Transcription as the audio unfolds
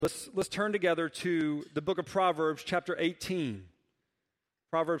Let's turn together to the book of Proverbs, chapter 18.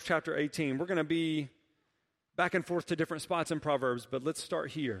 Proverbs, chapter 18. We're going to be back and forth to different spots in Proverbs, but let's start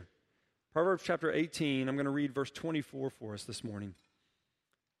here. Proverbs, chapter 18. I'm going to read verse 24 for us this morning.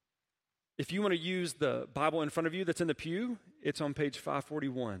 If you want to use the Bible in front of you that's in the pew, it's on page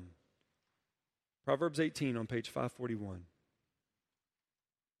 541. Proverbs 18 on page 541.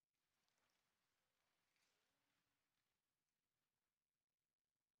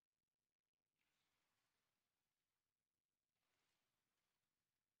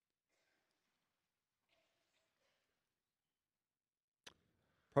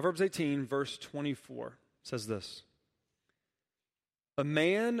 Proverbs 18, verse 24 says this: "A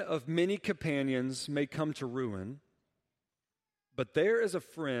man of many companions may come to ruin, but there is a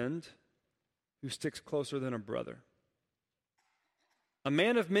friend who sticks closer than a brother." A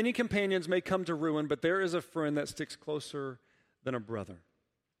man of many companions may come to ruin, but there is a friend that sticks closer than a brother.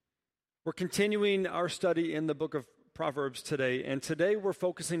 We're continuing our study in the book of Proverbs today, and today we're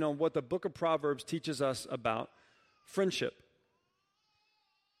focusing on what the book of Proverbs teaches us about friendship.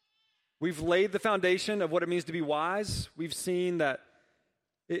 We've laid the foundation of what it means to be wise. We've seen that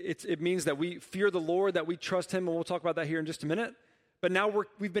it means that we fear the Lord, that we trust Him, and we'll talk about that here in just a minute. But now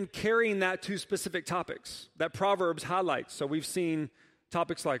we've been carrying that to specific topics that Proverbs highlights. So we've seen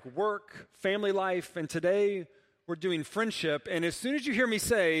topics like work, family life, and today we're doing friendship. And as soon as you hear me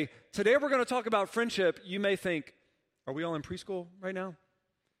say, today we're going to talk about friendship, you may think, are we all in preschool right now?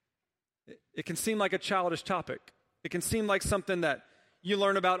 It can seem like a childish topic. It can seem like something that you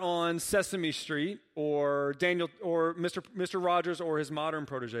learn about on Sesame Street, or Daniel, or Mr. Rogers, or his modern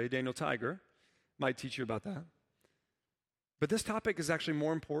protege, Daniel Tiger, might teach you about that. But this topic is actually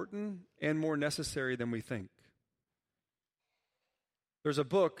more important and more necessary than we think. There's a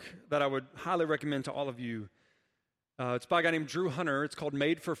book that I would highly recommend to all of you. It's by a guy named Drew Hunter. It's called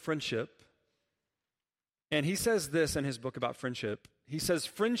Made for Friendship. And he says this in his book about friendship. He says,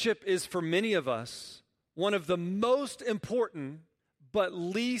 friendship is for many of us one of the most important but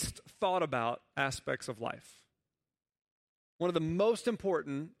least thought about aspects of life. One of the most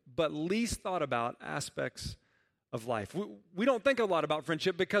important but least thought about aspects of life. We don't think a lot about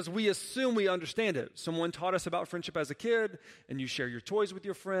friendship because we assume we understand it. Someone taught us about friendship as a kid, and you share your toys with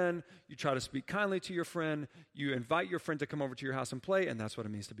your friend, you try to speak kindly to your friend, you invite your friend to come over to your house and play, and that's what it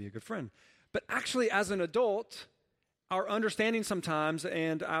means to be a good friend. But actually, as an adult, our understanding sometimes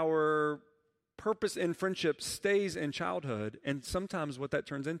and our purpose in friendship stays in childhood, and sometimes what that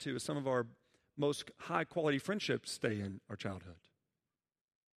turns into is some of our most high-quality friendships stay in our childhood.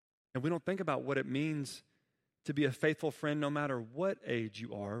 And we don't think about what it means to be a faithful friend no matter what age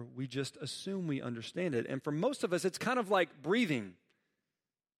you are. We just assume we understand it. And for most of us, it's kind of like breathing.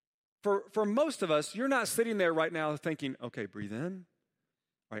 For most of us, you're not sitting there right now thinking, okay, breathe in.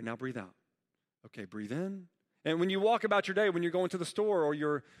 All right, now breathe out. Okay, breathe in. And when you walk about your day, when you're going to the store or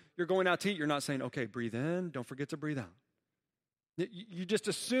you're going out to eat, you're not saying, okay, breathe in, don't forget to breathe out. You just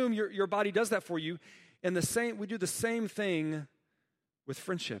assume your body does that for you. And we do the same thing with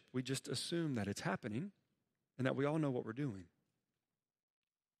friendship. We just assume that it's happening and that we all know what we're doing.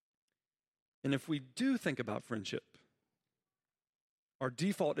 And if we do think about friendship, our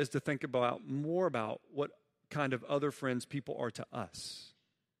default is to think more about what kind of other friends people are to us.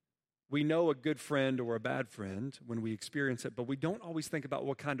 We know a good friend or a bad friend when we experience it, but we don't always think about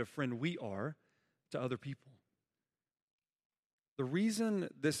what kind of friend we are to other people. The reason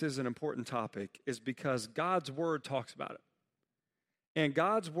this is an important topic is because God's Word talks about it. And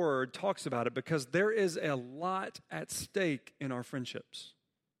God's Word talks about it because there is a lot at stake in our friendships.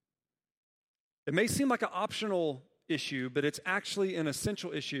 It may seem like an optional issue, but it's actually an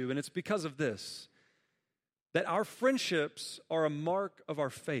essential issue, and it's because of this, that our friendships are a mark of our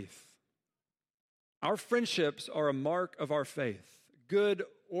faith. Our friendships are a mark of our faith, good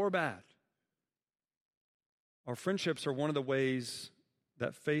or bad. Our friendships are one of the ways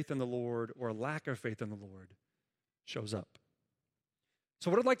that faith in the Lord, or a lack of faith in the Lord, shows up.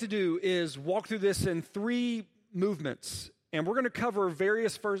 So what I'd like to do is walk through this in 3 movements, and we're going to cover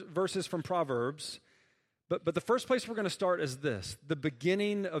various verses from Proverbs, but the first place we're going to start is this: the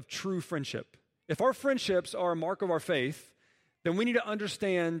beginning of true friendship. If our friendships are a mark of our faith, then we need to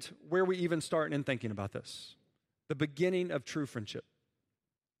understand where we even start in thinking about this. The beginning of true friendship.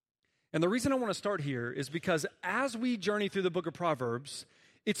 And the reason I want to start here is because as we journey through the book of Proverbs,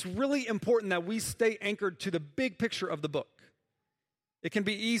 it's really important that we stay anchored to the big picture of the book. It can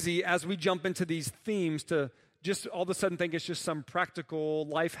be easy as we jump into these themes to just all of a sudden think it's just some practical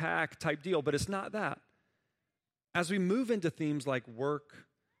life hack type deal, but it's not that. As we move into themes like work,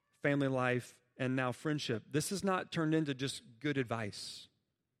 family life, and now friendship, this is not turned into just good advice.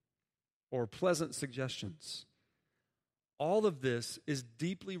 or pleasant suggestions. All of this is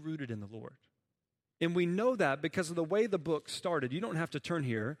deeply rooted in the Lord. And we know that because of the way the book started. You don't have to turn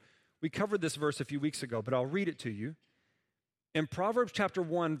here. We covered this verse a few weeks ago, but I'll read it to you. In Proverbs chapter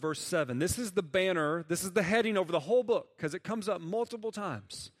 1, verse 7, this is the banner, this is the heading over the whole book because it comes up multiple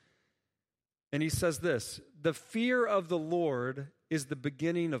times. And he says this, "The fear of the Lord is the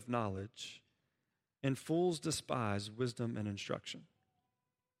beginning of knowledge, and fools despise wisdom and instruction."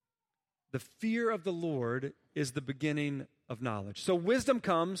 The fear of the Lord is the beginning of knowledge. So wisdom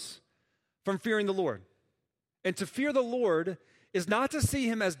comes from fearing the Lord. And to fear the Lord is not to see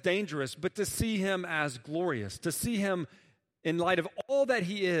him as dangerous, but to see him as glorious, to see him in light of all that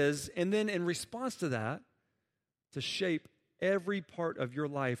he is, and then in response to that, to shape every part of your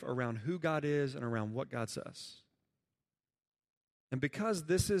life around who God is and around what God says. And because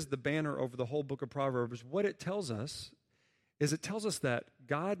this is the banner over the whole book of Proverbs, what it tells us is it tells us that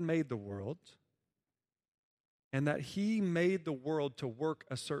God made the world and that he made the world to work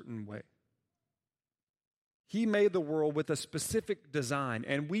a certain way. He made the world with a specific design,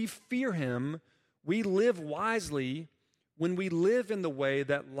 and we fear him. We live wisely when we live in the way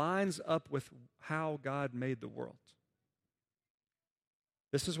that lines up with how God made the world.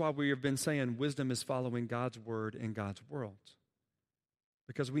 This is why we have been saying wisdom is following God's word in God's world.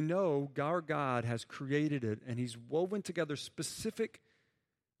 Because we know our God has created it, and he's woven together a specific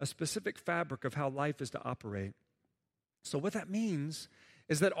fabric of how life is to operate. So what that means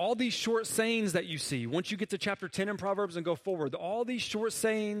is that all these short sayings that you see, once you get to chapter 10 in Proverbs and go forward, all these short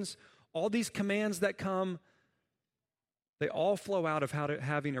sayings, all these commands that come, they all flow out of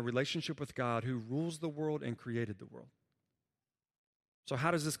having a relationship with God who rules the world and created the world. So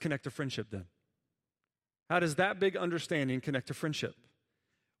how does this connect to friendship then? How does that big understanding connect to friendship?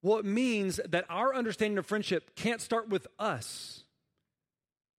 Well, it means that our understanding of friendship can't start with us.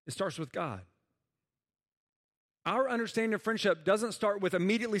 It starts with God. Our understanding of friendship doesn't start with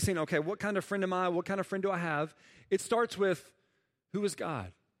immediately saying, okay, what kind of friend am I? What kind of friend do I have? It starts with, who is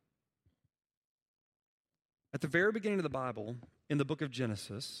God? At the very beginning of the Bible, in the book of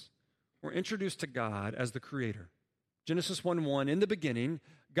Genesis, we're introduced to God as the creator. Genesis 1:1, in the beginning,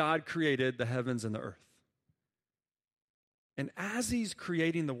 God created the heavens and the earth. And as he's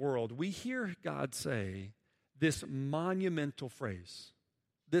creating the world, we hear God say this monumental phrase,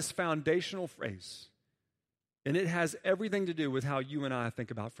 this foundational phrase. And it has everything to do with how you and I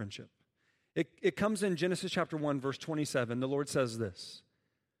think about friendship. It comes in Genesis chapter 1, verse 27. The Lord says this,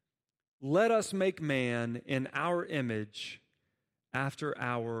 "Let us make man in our image after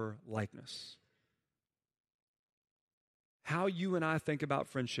our likeness." How you and I think about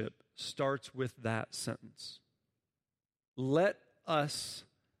friendship starts with that sentence. Let us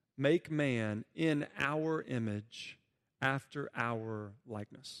make man in our image after our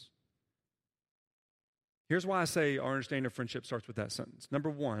likeness. Here's why I say our understanding of friendship starts with that sentence. Number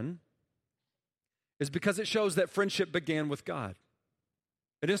one is because it shows that friendship began with God.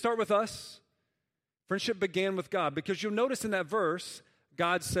 It didn't start with us. Friendship began with God, because you'll notice in that verse,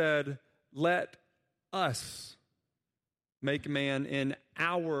 God said, let us make man in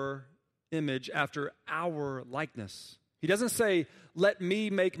our image after our likeness. He doesn't say, let me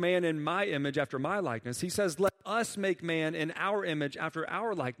make man in my image after my likeness. He says, let us make man in our image after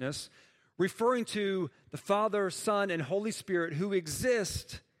our likeness, referring to the Father, Son, and Holy Spirit who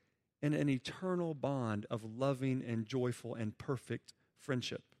exist in an eternal bond of loving and joyful and perfect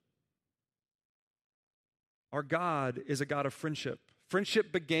friendship. Our God is a God of friendship.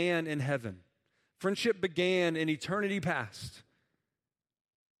 Friendship began in heaven. Friendship began in eternity past.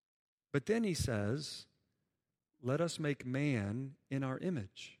 But then he says, let us make man in our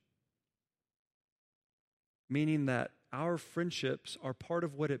image. Meaning that our friendships are part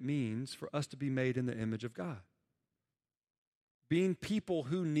of what it means for us to be made in the image of God. Being people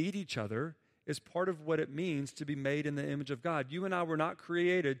who need each other is part of what it means to be made in the image of God. You and I were not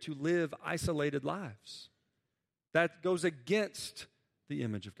created to live isolated lives. That goes against the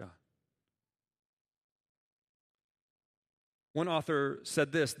image of God. One author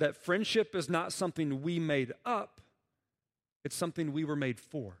said this, that friendship is not something we made up, it's something we were made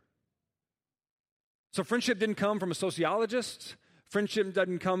for. So friendship didn't come from a sociologist. Friendship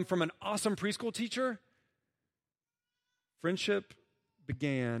doesn't come from an awesome preschool teacher. Friendship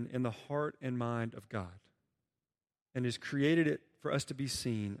began in the heart and mind of God and has created it for us to be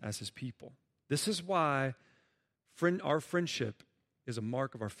seen as his people. This is why our friendship is a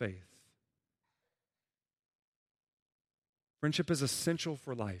mark of our faith. Friendship is essential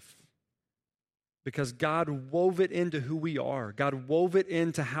for life because God wove it into who we are. God wove it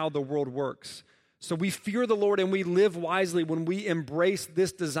into how the world works So we fear the Lord and we live wisely when we embrace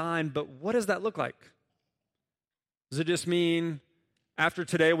this design. But what does that look like? Does it just mean after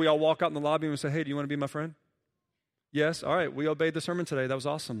today we all walk out in the lobby and we say, hey, do you want to be my friend? Yes? All right, we obeyed the sermon today. That was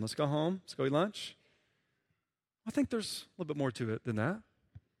awesome. Let's go home. Let's go eat lunch. I think there's a little bit more to it than that.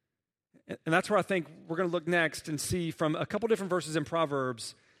 And that's where I think we're going to look next and see from a couple different verses in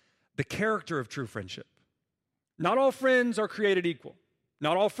Proverbs the character of true friendship. Not all friends are created equal.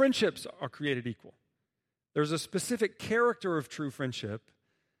 Not all friendships are created equal. There's a specific character of true friendship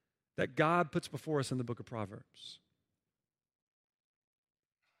that God puts before us in the book of Proverbs.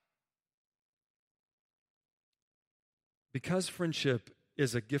 Because friendship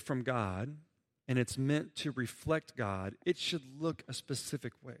is a gift from God and it's meant to reflect God, it should look a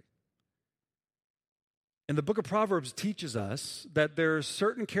specific way. And the book of Proverbs teaches us that there are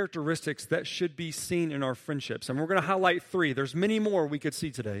certain characteristics that should be seen in our friendships. And we're going to highlight 3. There's many more we could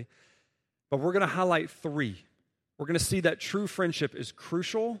see today, but we're going to highlight 3. We're going to see that true friendship is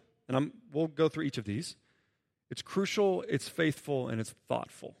crucial, and we'll go through each of these. It's crucial, it's faithful, and it's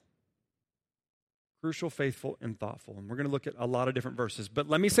thoughtful. Crucial, faithful, and thoughtful. And we're going to look at a lot of different verses. But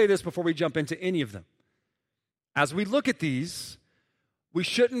let me say this before we jump into any of them. As we look at these, we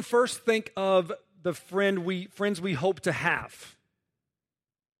shouldn't first think of the friends we hope to have.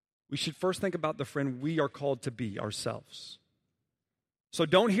 We should first think about the friend we are called to be ourselves. So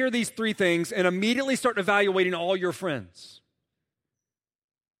don't hear these 3 things and immediately start evaluating all your friends.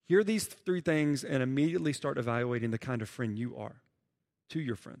 Hear these 3 things and immediately start evaluating the kind of friend you are to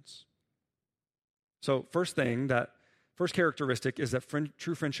your friends. So first characteristic is that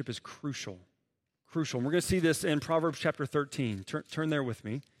true friendship is crucial. Crucial. And we're going to see this in Proverbs chapter 13. Turn there with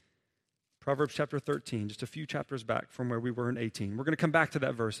me. Proverbs chapter 13, just a few chapters back from where we were in 18. We're going to come back to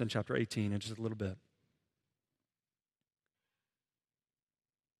that verse in chapter 18 in just a little bit.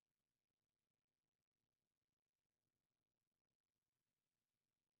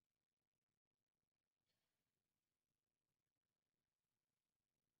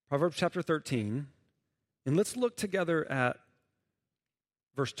 Proverbs chapter 13, and let's look together at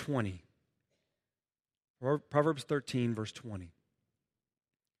verse 20. Proverbs 13, verse 20.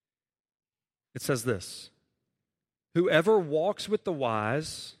 It says this: whoever walks with the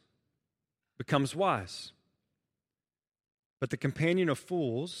wise becomes wise, but the companion of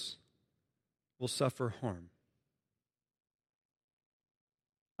fools will suffer harm.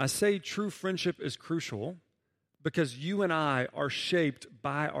 I say true friendship is crucial because you and I are shaped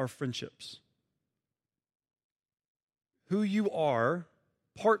by our friendships. Who you are,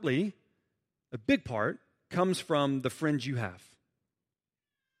 partly, a big part, comes from the friends you have.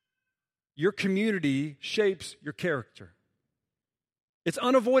 Your community shapes your character. It's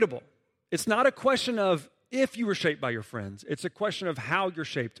unavoidable. It's not a question of if you were shaped by your friends. It's a question of how you're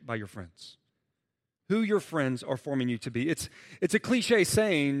shaped by your friends. Who your friends are forming you to be. It's a cliche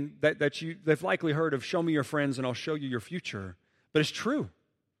saying they've likely heard of, show me your friends and I'll show you your future. But it's true.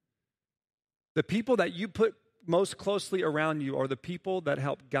 The people that you put most closely around you are the people that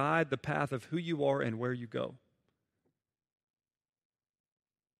help guide the path of who you are and where you go.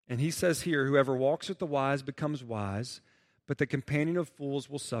 And he says here, whoever walks with the wise becomes wise, but the companion of fools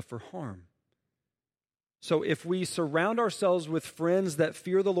will suffer harm. So if we surround ourselves with friends that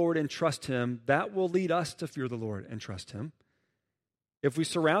fear the Lord and trust him, that will lead us to fear the Lord and trust him. If we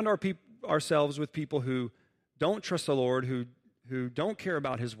surround ourselves with people who don't trust the Lord, who don't care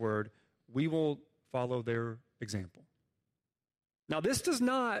about his word, we will follow their example. Now, this does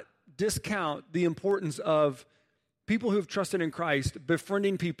not discount the importance of people who have trusted in Christ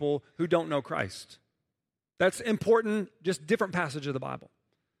befriending people who don't know Christ. That's important, just different passage of the Bible.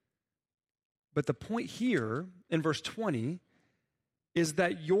 But the point here in verse 20 is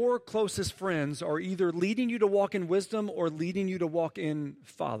that your closest friends are either leading you to walk in wisdom or leading you to walk in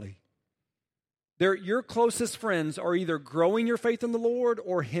folly. Your closest friends are either growing your faith in the Lord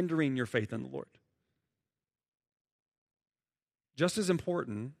or hindering your faith in the Lord. Just as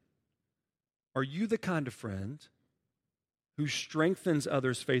important, are you the kind of friend who strengthens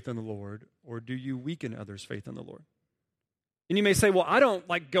others' faith in the Lord, or do you weaken others' faith in the Lord? And you may say, well, I don't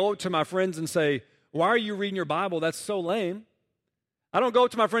go up to my friends and say, why are you reading your Bible? That's so lame. I don't go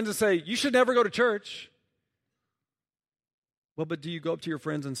up to my friends and say, you should never go to church. Well, but do you go up to your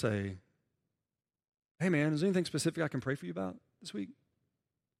friends and say, hey man, is there anything specific I can pray for you about this week?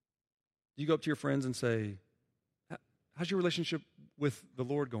 Do you go up to your friends and say, how's your relationship with the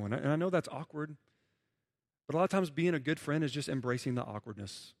Lord going? And I know that's awkward, but a lot of times being a good friend is just embracing the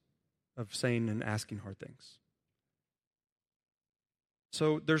awkwardness of saying and asking hard things.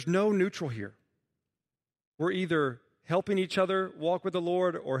 So there's no neutral here. We're either helping each other walk with the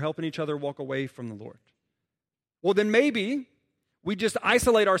Lord or helping each other walk away from the Lord? Well, then maybe we just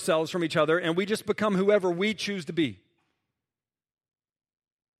isolate ourselves from each other and we just become whoever we choose to be.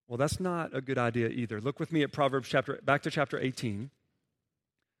 Well, that's not a good idea either. Look with me at Proverbs back to chapter 18.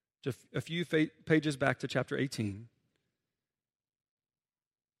 Just a few pages back to chapter 18.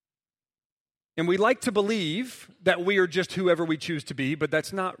 And we like to believe that we are just whoever we choose to be, but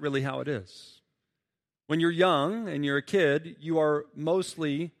that's not really how it is. When you're young and you're a kid, you are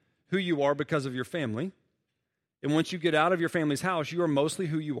mostly who you are because of your family. And once you get out of your family's house, you are mostly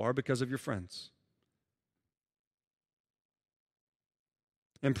who you are because of your friends.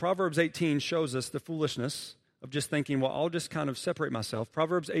 And Proverbs 18 shows us the foolishness of just thinking, well, I'll just kind of separate myself.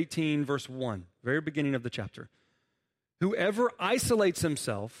 Proverbs 18, verse 1, very beginning of the chapter. Whoever isolates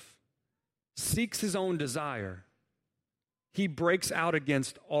himself seeks his own desire. He breaks out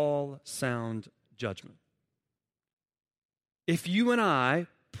against all sound judgment. If you and I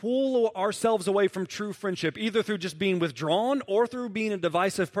pull ourselves away from true friendship, either through just being withdrawn or through being a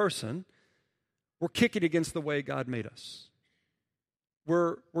divisive person, we're kicking against the way God made us.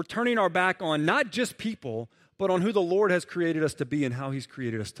 We're turning our back on not just people, but on who the Lord has created us to be and how He's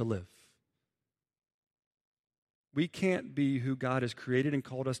created us to live. We can't be who God has created and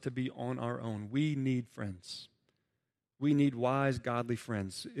called us to be on our own. We need friends. We need wise, godly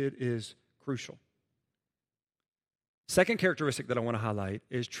friends. It is crucial. Second characteristic that I want to highlight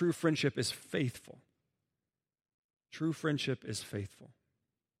is true friendship is faithful. True friendship is faithful.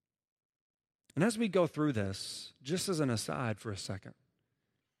 And as we go through this, just as an aside for a second,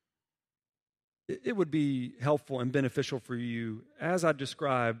 it would be helpful and beneficial for you, as I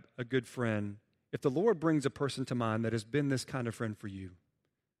describe a good friend, if the Lord brings a person to mind that has been this kind of friend for you,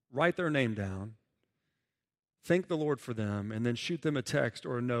 write their name down, thank the Lord for them, and then shoot them a text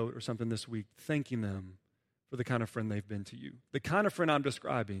or a note or something this week, thanking them for the kind of friend they've been to you. The kind of friend I'm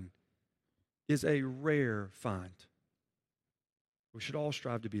describing is a rare find. We should all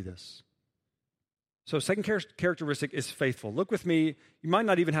strive to be this. So second characteristic is faithful. Look with me. You might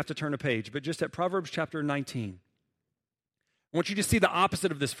not even have to turn a page, but just at Proverbs chapter 19. I want you to see the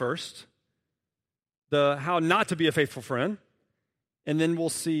opposite of this first, the how not to be a faithful friend, and then we'll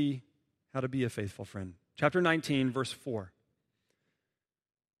see how to be a faithful friend. Chapter 19, verse 4.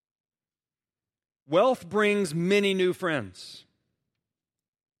 Wealth brings many new friends,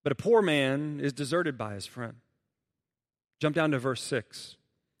 but a poor man is deserted by his friend. Jump down to verse 6.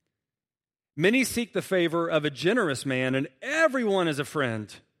 Many seek the favor of a generous man, and everyone is a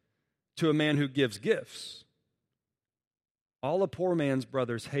friend to a man who gives gifts. All a poor man's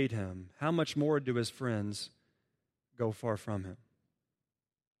brothers hate him. How much more do his friends go far from him?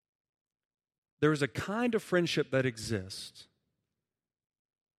 There is a kind of friendship that exists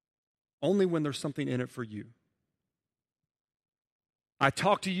only when there's something in it for you. I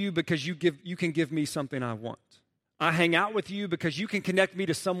talk to you because you can give me something I want. I hang out with you because you can connect me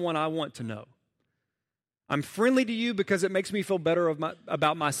to someone I want to know. I'm friendly to you because it makes me feel better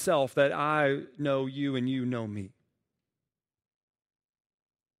about myself that I know you and you know me.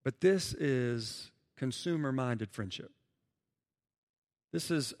 But this is consumer-minded friendship. This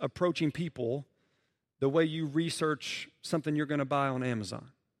is approaching people the way you research something you're going to buy on Amazon,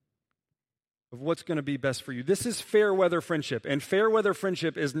 of what's going to be best for you. This is fair weather friendship, and fair weather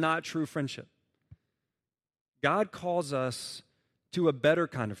friendship is not true friendship. God calls us to a better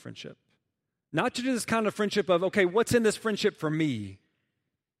kind of friendship. Not to this kind of friendship of, okay, what's in this friendship for me?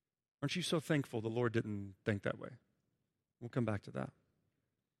 Aren't you so thankful the Lord didn't think that way? We'll come back to that.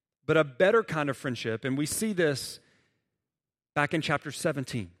 But a better kind of friendship, and we see this back in chapter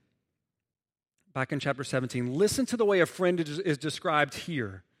 17. Back in chapter 17. Listen to the way a friend is described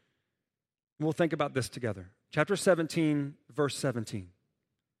here. And we'll think about this together. Chapter 17, verse 17.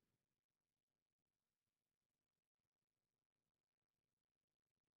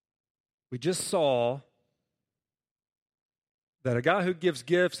 We just saw that a guy who gives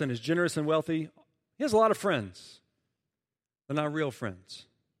gifts and is generous and wealthy, he has a lot of friends. They're not real friends.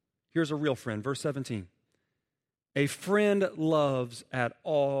 Here's a real friend, verse 17. A friend loves at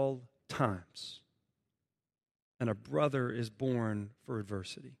all times, and a brother is born for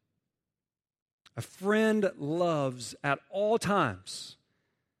adversity. A friend loves at all times,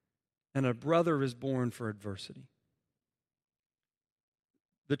 and a brother is born for adversity.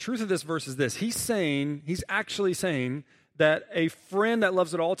 The truth of this verse is this. He's actually saying that a friend that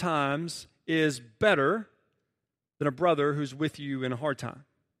loves at all times is better than a brother who's with you in a hard time.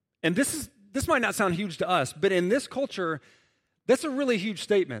 And this might not sound huge to us, but in this culture, that's a really huge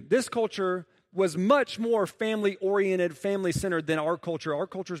statement. This culture was much more family-oriented, family-centered than our culture. Our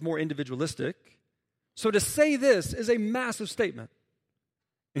culture is more individualistic. So to say this is a massive statement.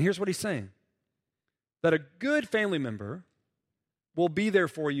 And here's what he's saying: that a good family member will be there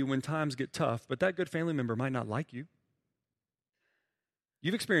for you when times get tough, but that good family member might not like you.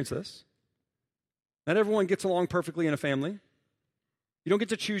 You've experienced this. Not everyone gets along perfectly in a family. You don't get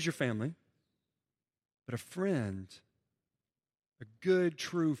to choose your family. But a friend, a good,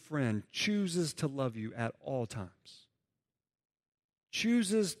 true friend, chooses to love you at all times.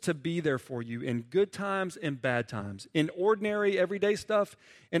 Chooses to be there for you in good times and bad times, in ordinary, everyday stuff,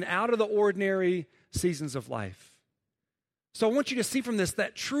 and out of the ordinary seasons of life. So I want you to see from this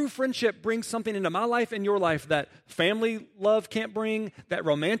that true friendship brings something into my life and your life that family love can't bring, that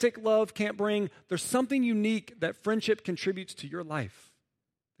romantic love can't bring. There's something unique that friendship contributes to your life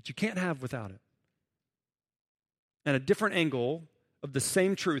that you can't have without it. And a different angle of the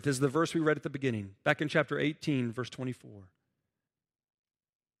same truth is the verse we read at the beginning, back in chapter 18, verse 24.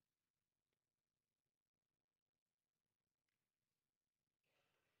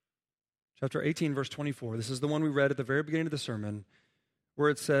 Chapter 18, verse 24. This is the one we read at the very beginning of the sermon,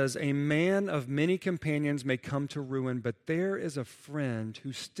 where it says, "A man of many companions may come to ruin, but there is a friend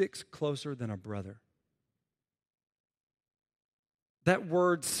who sticks closer than a brother." That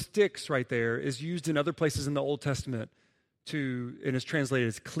word "sticks" right there is used in other places in the Old Testament and is translated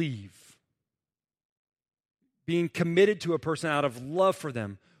as cleave. Being committed to a person out of love for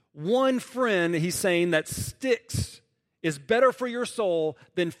them. One friend, he's saying, that sticks is better for your soul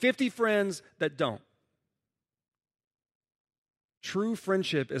than 50 friends that don't. True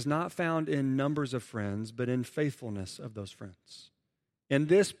friendship is not found in numbers of friends, but in faithfulness of those friends. And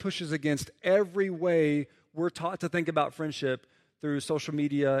this pushes against every way we're taught to think about friendship through social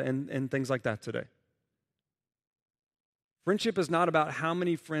media and things like that today. Friendship is not about how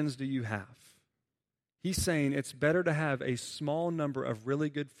many friends do you have. He's saying it's better to have a small number of really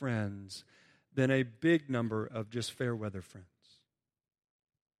good friends than a big number of just fair weather friends.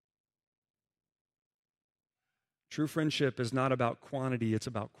 True friendship is not about quantity, it's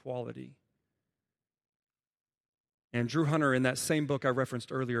about quality. And Drew Hunter, in that same book I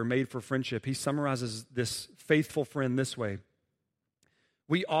referenced earlier, Made for Friendship, he summarizes this faithful friend this way.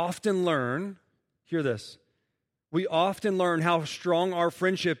 We often learn, hear this, we often learn how strong our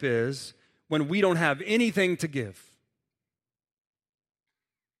friendship is when we don't have anything to give.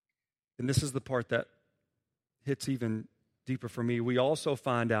 And this is the part that hits even deeper for me. We also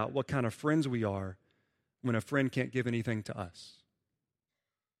find out what kind of friends we are when a friend can't give anything to us.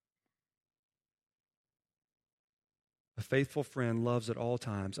 A faithful friend loves at all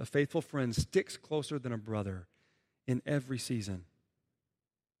times. A faithful friend sticks closer than a brother in every season.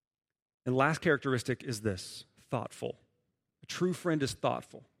 And the last characteristic is this: thoughtful. A true friend is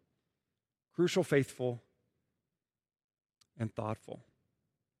thoughtful. Crucial, faithful, and thoughtful.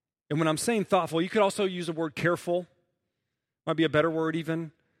 And when I'm saying thoughtful, you could also use the word careful. Might be a better word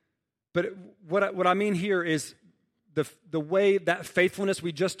even. But what I mean here is the way that faithfulness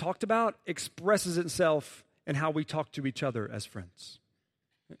we just talked about expresses itself in how we talk to each other as friends.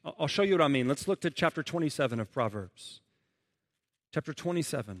 I'll show you what I mean. Let's look to chapter 27 of Proverbs. Chapter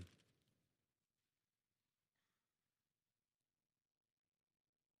 27.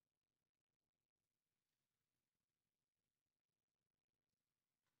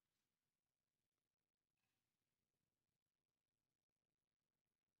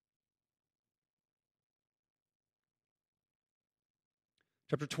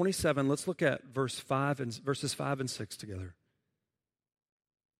 Chapter 27, let's look at verses 5 and 6 together.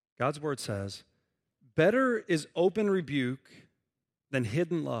 God's word says, "Better is open rebuke than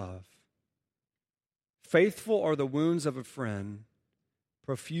hidden love. Faithful are the wounds of a friend,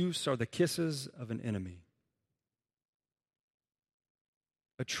 profuse are the kisses of an enemy."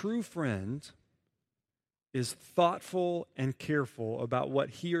 A true friend is thoughtful and careful about what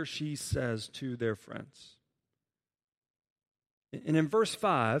he or she says to their friends. And in verse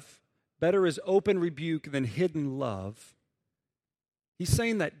 5, better is open rebuke than hidden love. He's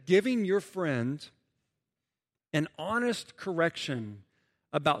saying that giving your friend an honest correction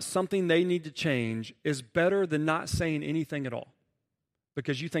about something they need to change is better than not saying anything at all,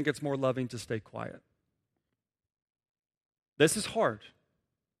 because you think it's more loving to stay quiet. This is hard.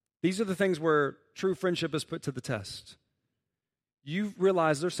 These are the things where true friendship is put to the test. You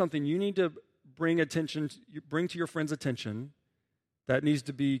realize there's something you need to bring to your friend's attention that needs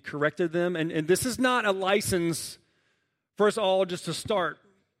to be corrected them. And this is not a license for us all just to start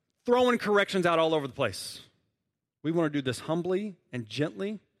throwing corrections out all over the place. We want to do this humbly and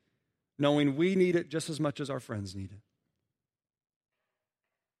gently, knowing we need it just as much as our friends need it.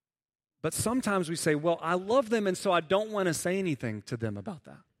 But sometimes we say, well, I love them, and so I don't want to say anything to them about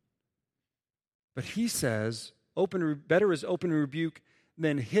that. But he says, better is open rebuke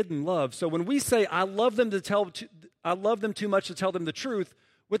than hidden love. So when we say, I love them too much to tell them the truth,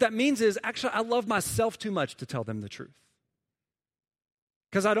 what that means is, actually, I love myself too much to tell them the truth.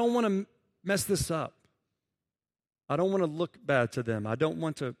 Because I don't want to mess this up. I don't want to look bad to them. I don't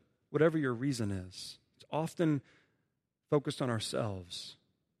want to, whatever your reason is. It's often focused on ourselves.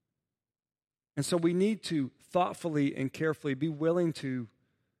 And so we need to thoughtfully and carefully be willing to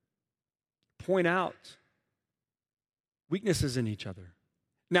point out weaknesses in each other.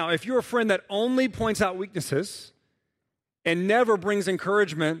 Now, if you're a friend that only points out weaknesses and never brings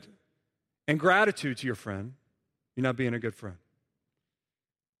encouragement and gratitude to your friend, you're not being a good friend.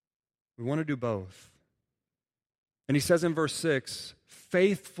 We want to do both. And he says in verse 6,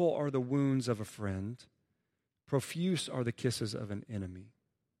 faithful are the wounds of a friend, profuse are the kisses of an enemy.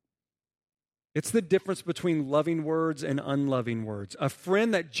 It's the difference between loving words and unloving words. A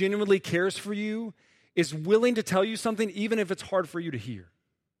friend that genuinely cares for you is willing to tell you something even if it's hard for you to hear.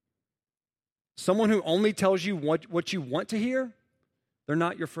 Someone who only tells you what you want to hear, they're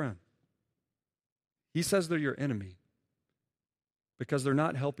not your friend. He says they're your enemy because they're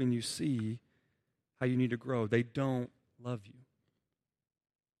not helping you see how you need to grow. They don't love you.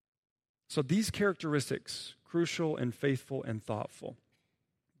 So these characteristics, crucial and faithful and thoughtful,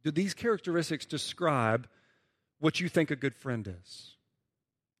 do these characteristics describe what you think a good friend is?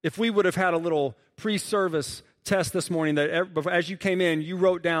 If we would have had a little pre-service test this morning that as you came in, you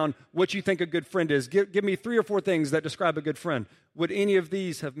wrote down what you think a good friend is. Give me 3 or 4 things that describe a good friend. Would any of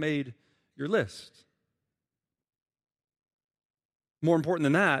these have made your list? More important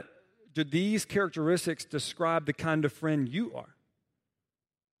than that, do these characteristics describe the kind of friend you are?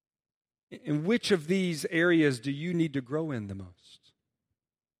 In which of these areas do you need to grow in the most?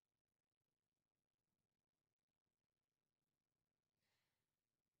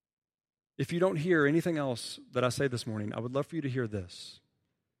 If you don't hear anything else that I say this morning, I would love for you to hear this.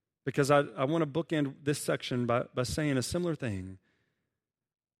 Because I want to bookend this section by saying a similar thing.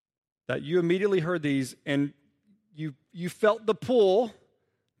 That you immediately heard these and you felt the pull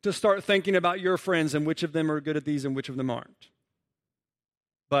to start thinking about your friends and which of them are good at these and which of them aren't.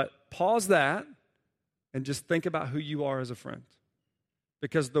 But pause that and just think about who you are as a friend.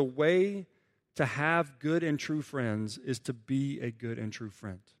 Because the way to have good and true friends is to be a good and true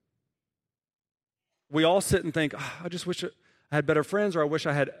friend. We all sit and think, I just wish I had better friends, or I wish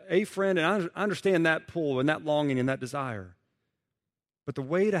I had a friend, and I understand that pull and that longing and that desire. But the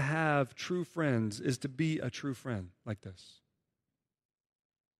way to have true friends is to be a true friend like this.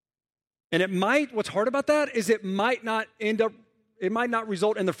 And what's hard about that is it might not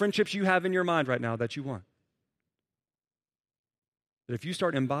result in the friendships you have in your mind right now that you want. But if you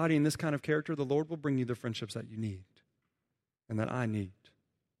start embodying this kind of character, the Lord will bring you the friendships that you need and that I need.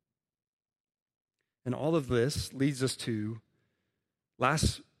 And all of this leads us to,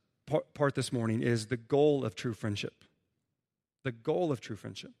 last part this morning is the goal of true friendship. The goal of true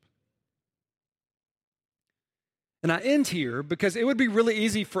friendship. And I end here because it would be really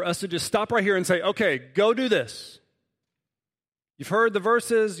easy for us to just stop right here and say, okay, go do this. You've heard the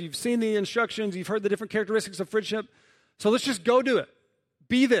verses, you've seen the instructions, you've heard the different characteristics of friendship. So let's just go do it.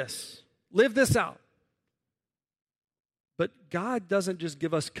 Be this. Live this out. But God doesn't just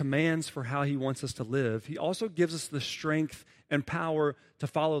give us commands for how he wants us to live. He also gives us the strength and power to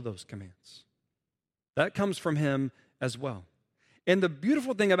follow those commands. That comes from him as well. And the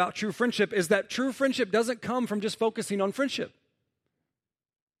beautiful thing about true friendship is that true friendship doesn't come from just focusing on friendship.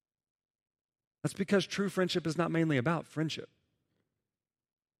 That's because true friendship is not mainly about friendship.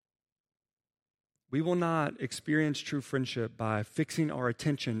 We will not experience true friendship by fixing our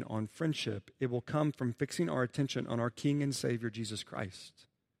attention on friendship. It will come from fixing our attention on our King and Savior, Jesus Christ.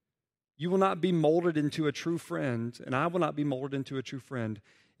 You will not be molded into a true friend, and I will not be molded into a true friend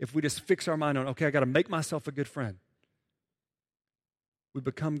if we just fix our mind on, okay, I got to make myself a good friend. We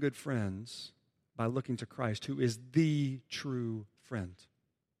become good friends by looking to Christ, who is the true friend.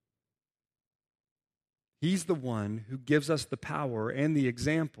 He's the one who gives us the power and the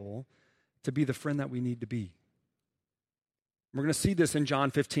example to be the friend that we need to be. We're going to see this in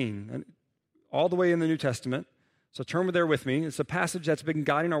John 15, and all the way in the New Testament. So turn there with me. It's a passage that's been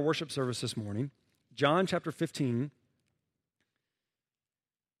guiding our worship service this morning. John chapter 15.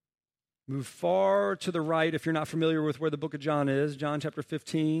 Move far to the right if you're not familiar with where the book of John is. John chapter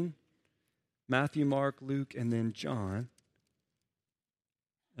 15, Matthew, Mark, Luke, and then John.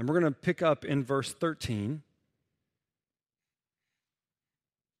 And we're going to pick up in verse 13.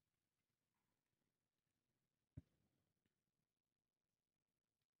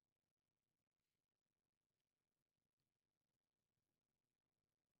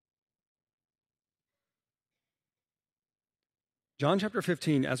 John chapter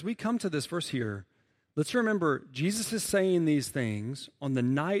 15, as we come to this verse here, let's remember Jesus is saying these things on the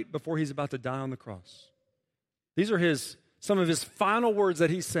night before he's about to die on the cross. These are some of his final words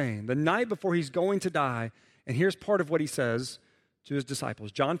that he's saying, the night before he's going to die. And here's part of what he says to his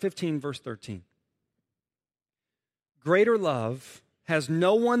disciples. John 15, verse 13. Greater love has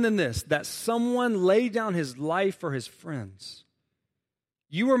no one than this, that someone lay down his life for his friends.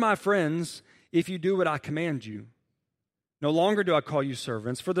 You are my friends if you do what I command you. No longer do I call you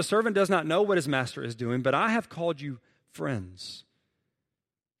servants, for the servant does not know what his master is doing, but I have called you friends.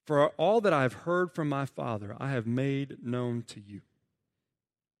 For all that I have heard from my Father, I have made known to you.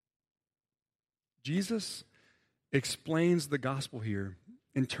 Jesus explains the gospel here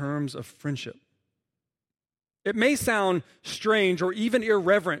in terms of friendship. It may sound strange or even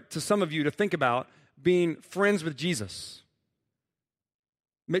irreverent to some of you to think about being friends with Jesus.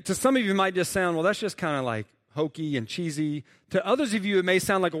 To some of you, it might just sound, well, that's just kind of like hokey and cheesy. To others of you, it may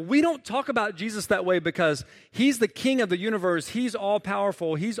sound like, well, we don't talk about Jesus that way because he's the king of the universe. He's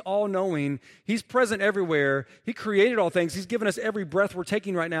all-powerful. He's all-knowing. He's present everywhere. He created all things. He's given us every breath we're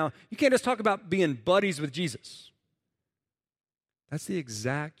taking right now. You can't just talk about being buddies with Jesus. That's the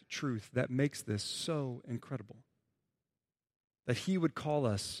exact truth that makes this so incredible, that he would call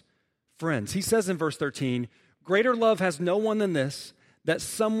us friends. He says in verse 13, greater love has no one than this, that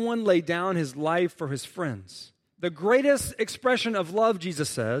someone lay down his life for his friends. The greatest expression of love, Jesus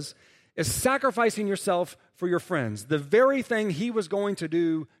says, is sacrificing yourself for your friends, the very thing he was going to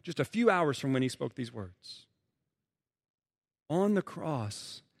do just a few hours from when he spoke these words. On the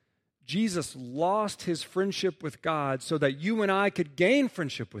cross, Jesus lost his friendship with God so that you and I could gain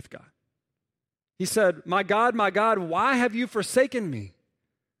friendship with God. He said, my God, why have you forsaken me?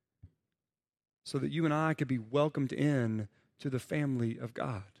 So that you and I could be welcomed in to the family of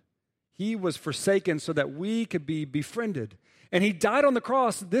God. He was forsaken so that we could be befriended. And he died on the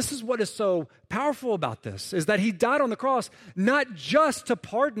cross. This is what is so powerful about this, is that he died on the cross not just to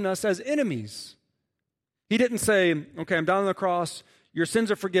pardon us as enemies. He didn't say, okay, I'm down on the cross, your sins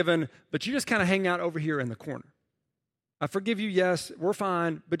are forgiven, but you just kind of hang out over here in the corner. I forgive you, yes, we're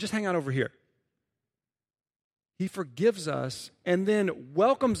fine, but just hang out over here. He forgives us and then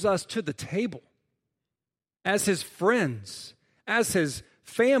welcomes us to the table as his friends, as his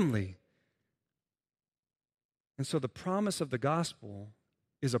family. And so the promise of the gospel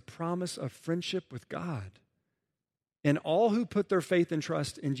is a promise of friendship with God. And all who put their faith and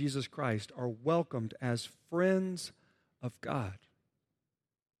trust in Jesus Christ are welcomed as friends of God.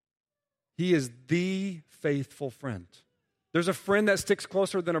 He is the faithful friend. There's a friend that sticks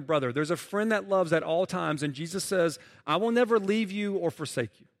closer than a brother. There's a friend that loves at all times. And Jesus says, I will never leave you or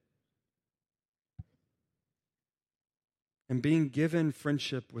forsake you. And being given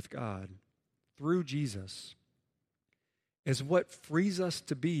friendship with God through Jesus is what frees us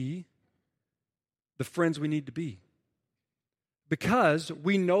to be the friends we need to be. Because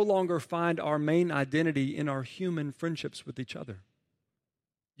we no longer find our main identity in our human friendships with each other.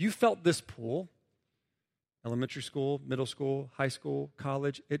 You felt this pull, elementary school, middle school, high school,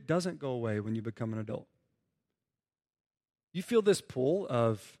 college. It doesn't go away when you become an adult. You feel this pull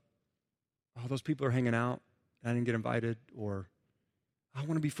of, oh, those people are hanging out. I didn't get invited, or I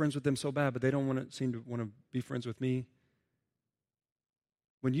want to be friends with them so bad, but they don't seem to want to be friends with me.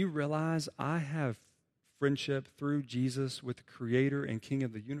 When you realize I have friendship through Jesus with the Creator and King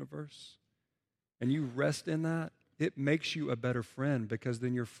of the universe, and you rest in that, it makes you a better friend, because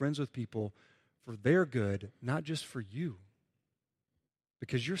then you're friends with people for their good, not just for you,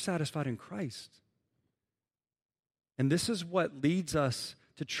 because you're satisfied in Christ. And this is what leads us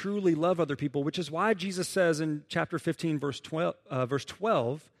to truly love other people, which is why Jesus says in chapter 15, verse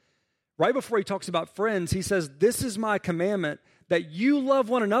 12, right before he talks about friends, he says, this is my commandment, that you love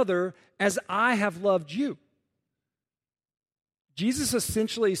one another as I have loved you. Jesus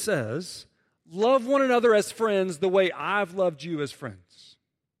essentially says, love one another as friends the way I've loved you as friends.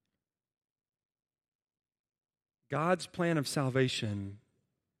 God's plan of salvation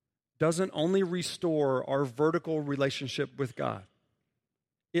doesn't only restore our vertical relationship with God.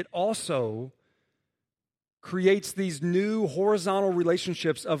 It also creates these new horizontal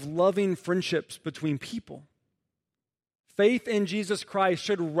relationships of loving friendships between people. Faith in Jesus Christ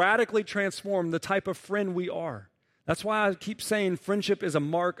should radically transform the type of friend we are. That's why I keep saying friendship is a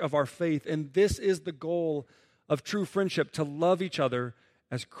mark of our faith, and this is the goal of true friendship, to love each other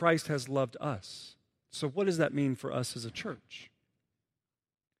as Christ has loved us. So what does that mean for us as a church?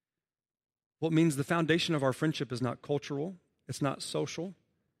 Well, it means the foundation of our friendship is not cultural, it's not social,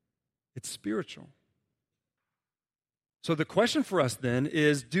 it's spiritual. So the question for us then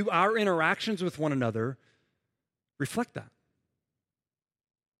is, do our interactions with one another reflect that?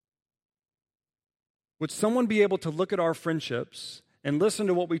 Would someone be able to look at our friendships and listen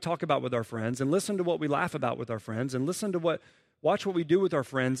to what we talk about with our friends and listen to what we laugh about with our friends and watch what we do with our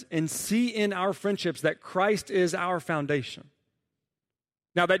friends and see in our friendships that Christ is our foundation?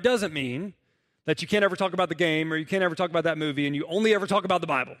 Now, that doesn't mean that you can't ever talk about the game or you can't ever talk about that movie and you only ever talk about the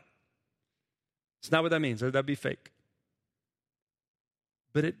Bible. It's not what that means. That'd be fake.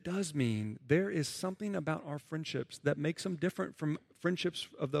 But it does mean there is something about our friendships that makes them different from friendships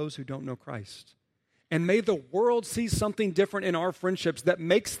of those who don't know Christ. And may the world see something different in our friendships that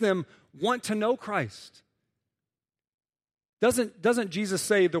makes them want to know Christ. Doesn't Jesus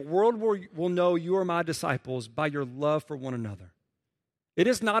say, the world will know you are my disciples by your love for one another? It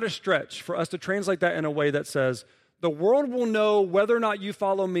is not a stretch for us to translate that in a way that says, the world will know whether or not you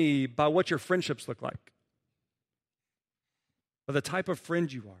follow me by what your friendships look like, by the type of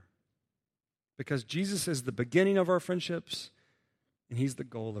friend you are. Because Jesus is the beginning of our friendships, and he's the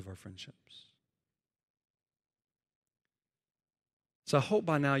goal of our friendships. So I hope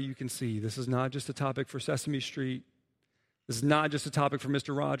by now you can see this is not just a topic for Sesame Street. This is not just a topic for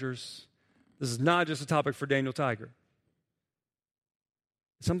Mr. Rogers. This is not just a topic for Daniel Tiger.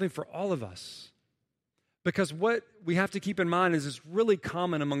 It's something for all of us. Because what we have to keep in mind is it's really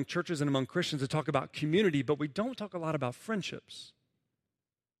common among churches and among Christians to talk about community, but we don't talk a lot about friendships.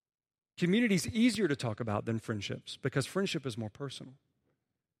 Community is easier to talk about than friendships because friendship is more personal.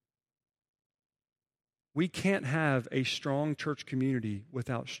 We can't have a strong church community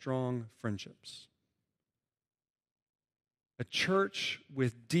without strong friendships. A church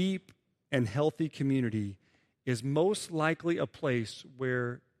with deep and healthy community is most likely a place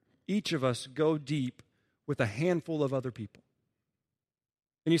where each of us go deep with a handful of other people.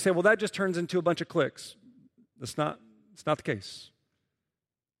 And you say, well, that just turns into a bunch of cliques. It's not the case.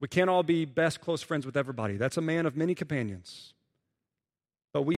 We can't all be best close friends with everybody. That's a man of many companions.